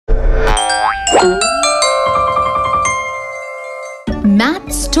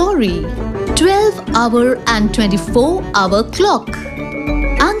Math story. 12-hour and 24-hour clock.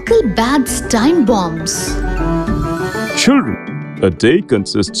 Uncle Bad's time bombs. Children, a day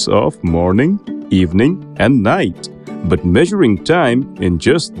consists of morning, evening, and night. But measuring time in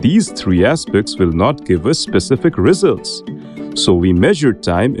just these three aspects will not give us specific results. So we measure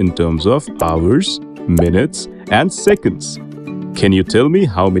time in terms of hours, minutes, and seconds. Can you tell me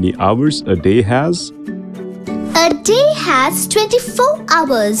how many hours a day has? A day has 24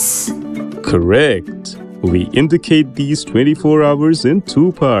 hours. Correct. We indicate these 24 hours in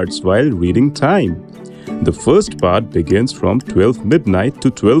two parts while reading time. The first part begins from 12 midnight to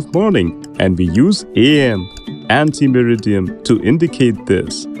 12 morning, and we use AM, anti-meridian, to indicate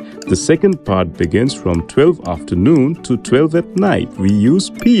this. The second part begins from 12 afternoon to 12 at night. We use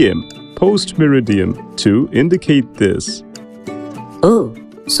PM, post-meridian, to indicate this. Oh,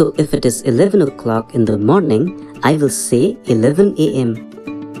 so if it is 11 o'clock in the morning, I will say 11 a.m.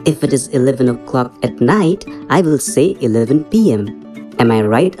 If it is 11 o'clock at night, I will say 11 p.m. Am I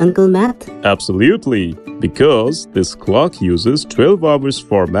right, Uncle Matt? Absolutely, because this clock uses 12 hours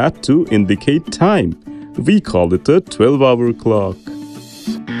format to indicate time. We call it a 12-hour clock.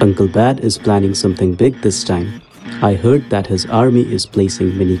 Uncle Bad is planning something big this time. I heard that his army is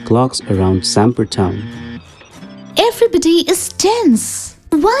placing mini clocks around Samper Town. Everybody is tense.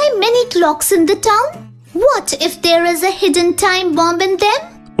 Why many clocks in the town? What if there is a hidden time bomb in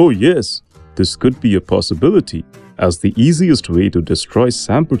them? Oh yes, this could be a possibility, as the easiest way to destroy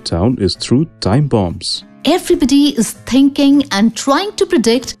Samper Town is through time bombs. Everybody is thinking and trying to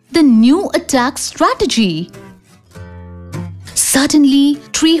predict the new attack strategy. Suddenly,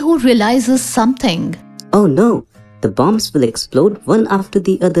 Treeho realizes something. Oh no, the bombs will explode one after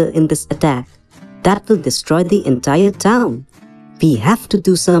the other in this attack. That will destroy the entire town. We have to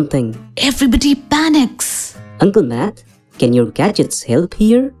do something. Everybody panics. Uncle Matt, can your gadgets help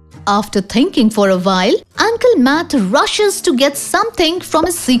here? After thinking for a while, Uncle Matt rushes to get something from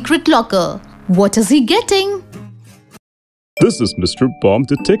his secret locker. What is he getting? This is Mr. Bomb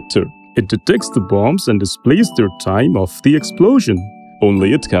Detector. It detects the bombs and displays their time of the explosion.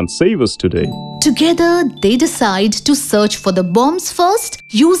 Only it can save us today. Together, they decide to search for the bombs first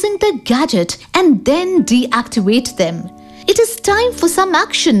using the gadget and then deactivate them. It is time for some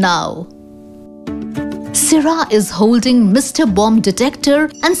action now. Sarah is holding Mr. Bomb Detector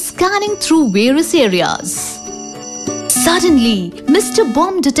and scanning through various areas. Suddenly, Mr.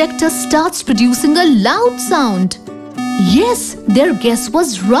 Bomb Detector starts producing a loud sound. Yes, their guess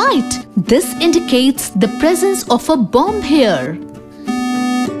was right. This indicates the presence of a bomb here.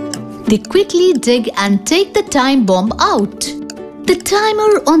 They quickly dig and take the time bomb out. The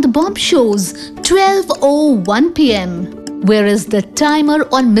timer on the bomb shows 12:01 p.m. whereas the timer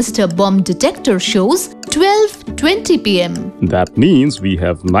on Mr. Bomb Detector shows 12:20 p.m. That means we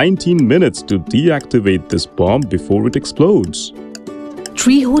have 19 minutes to deactivate this bomb before it explodes.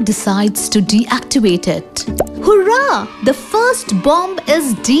 Treeho decides to deactivate it. Hurrah! The first bomb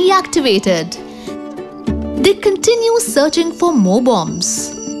is deactivated. They continue searching for more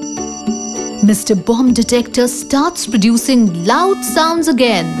bombs. Mr. Bomb Detector starts producing loud sounds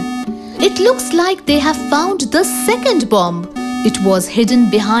again. It looks like they have found the second bomb. It was hidden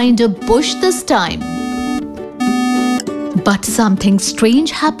behind a bush this time. But something strange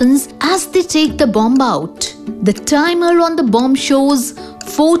happens as they take the bomb out. The timer on the bomb shows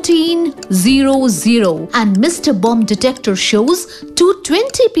 14:00 and Mr. Bomb Detector shows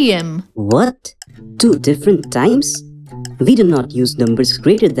 2:20 p.m. What? Two different times? We do not use numbers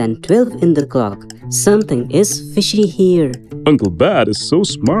greater than 12 in the clock. Something is fishy here. Uncle Bad is so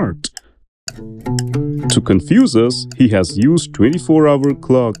smart. To confuse us, he has used 24-hour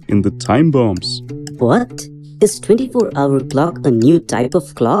clock in the time bombs. What? Is 24-hour clock a new type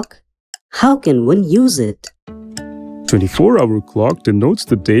of clock? How can one use it? 24-hour clock denotes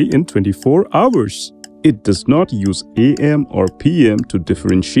the day in 24 hours. It does not use AM or PM to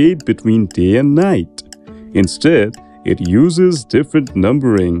differentiate between day and night. Instead, it uses different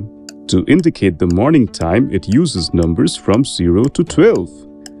numbering. To indicate the morning time, it uses numbers from 0 to 12.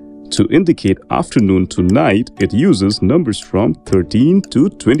 To indicate afternoon to night, it uses numbers from 13 to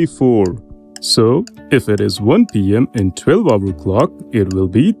 24. So, if it is 1 p.m. in 12-hour clock, it will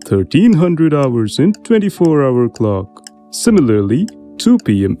be 1300 hours in 24-hour clock. Similarly, 2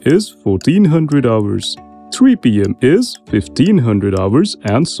 p.m. is 1400 hours, 3 p.m. is 1500 hours,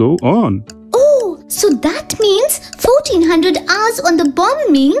 and so on. Oh, so that means 1400 hours on the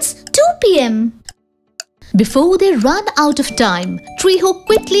bomb means 2 p.m. Before they run out of time, Treeho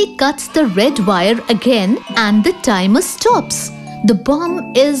quickly cuts the red wire again and the timer stops. The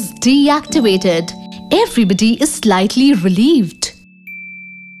bomb is deactivated. Everybody is slightly relieved.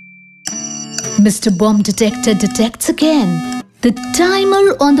 Mr. Bomb Detector detects again. The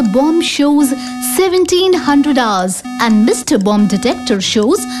timer on the bomb shows 1700 hours and Mr. Bomb Detector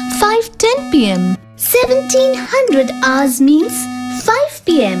shows 5:10 p.m. 1700 hours means 5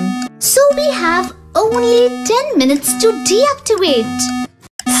 p.m. So we have only 10 minutes to deactivate,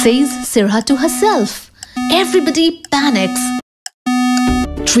 says Sirha to herself. Everybody panics.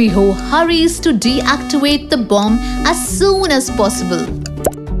 Treeho hurries to deactivate the bomb as soon as possible.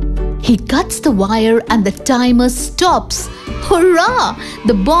 He cuts the wire and the timer stops. Hurrah!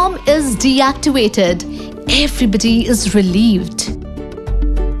 The bomb is deactivated. Everybody is relieved.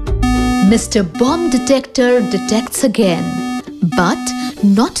 Mr. Bomb Detector detects again, but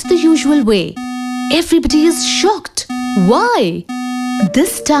not the usual way. Everybody is shocked. Why?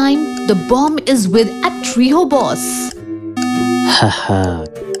 This time, the bomb is with a Treeho boss. Haha,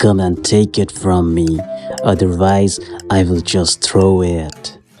 come and take it from me. Otherwise, I will just throw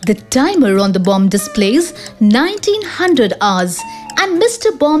it. The timer on the bomb displays 1900 hours and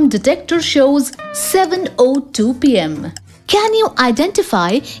Mr. Bomb Detector shows 7:02 p.m. Can you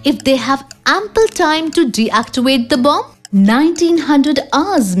identify if they have ample time to deactivate the bomb? 1900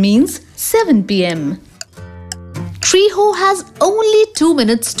 hours means 7 p.m. Treeho has only 2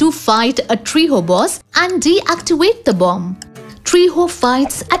 minutes to fight a Treeho boss and deactivate the bomb. Treeho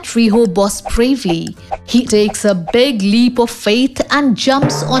fights a Treeho boss bravely. He takes a big leap of faith and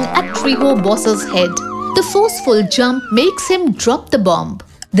jumps on a Treeho boss's head. The forceful jump makes him drop the bomb.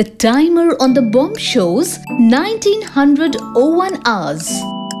 The timer on the bomb shows 1901 hours.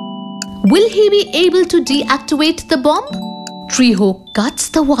 Will he be able to deactivate the bomb? Treeho cuts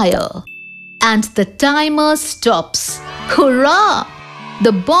the wire. And the timer stops. Hurrah!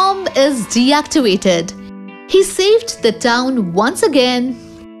 The bomb is deactivated. He saved the town once again.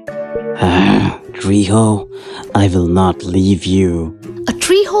 Treeho, I will not leave you. A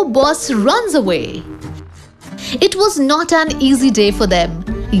Treeho boss runs away. It was not an easy day for them,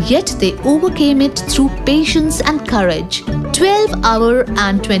 yet they overcame it through patience and courage. 12-hour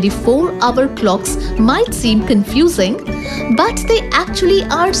and 24-hour clocks might seem confusing, but they actually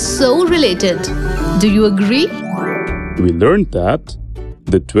are so related. Do you agree? We learned that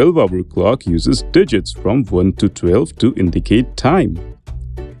the 12-hour clock uses digits from 1 to 12 to indicate time.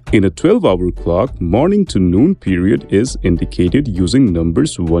 In a 12-hour clock, morning to noon period is indicated using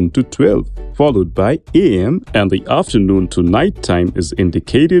numbers 1 to 12, followed by AM, and the afternoon to night time is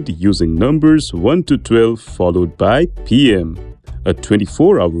indicated using numbers 1 to 12, followed by PM. A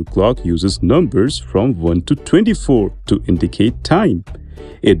 24-hour clock uses numbers from 1 to 24 to indicate time.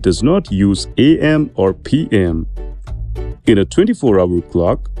 It does not use AM or PM. In a 24-hour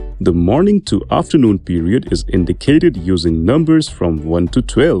clock, the morning to afternoon period is indicated using numbers from 1 to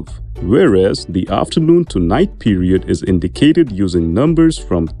 12, whereas the afternoon to night period is indicated using numbers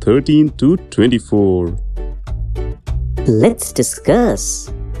from 13 to 24. Let's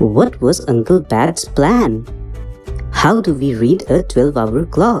discuss. What was Uncle Bad's plan? How do we read a 12-hour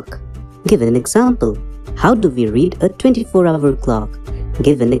clock? Give an example. How do we read a 24-hour clock?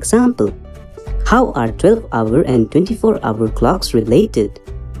 Give an example. How are 12-hour and 24-hour clocks related?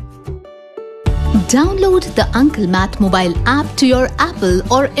 Download the Uncle Math mobile app to your Apple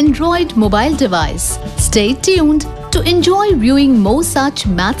or Android mobile device. Stay tuned to enjoy viewing more such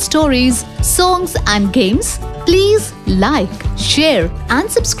math stories, songs and games. Please like, share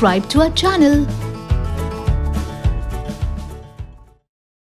and subscribe to our channel.